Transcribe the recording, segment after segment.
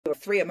were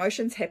three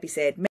emotions: happy,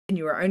 sad, mad. And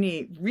you were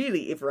only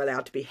really ever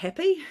allowed to be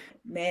happy.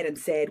 Mad and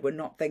sad were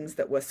not things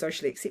that were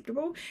socially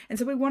acceptable. And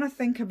so we want to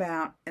think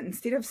about,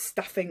 instead of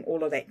stuffing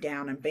all of that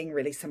down and being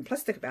really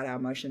simplistic about our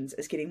emotions,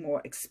 is getting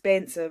more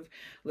expansive,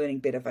 learning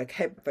better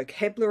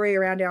vocabulary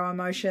around our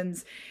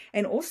emotions,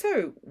 and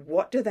also,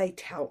 what do they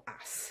tell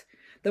us?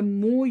 The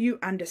more you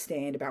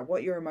understand about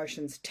what your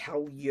emotions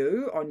tell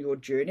you on your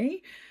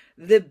journey,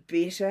 the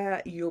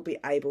better you'll be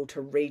able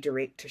to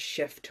redirect, to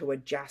shift, to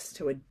adjust,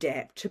 to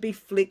adapt, to be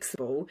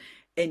flexible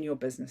in your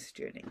business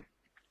journey.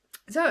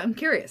 So I'm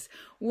curious,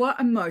 what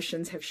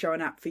emotions have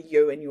shown up for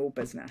you in your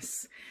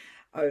business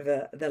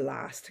over the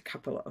last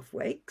couple of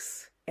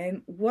weeks?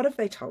 And what have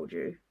they told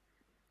you?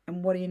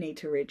 And what do you need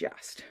to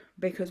readjust?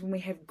 Because when we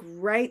have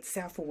great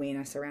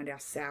self-awareness around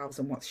ourselves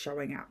and what's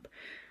showing up,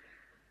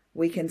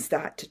 we can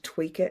start to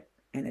tweak it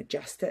and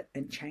adjust it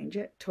and change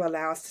it to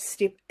allow us to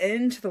step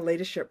into the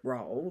leadership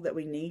role that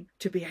we need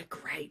to be a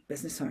great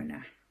business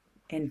owner.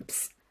 And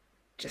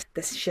just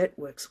this shit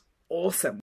works awesome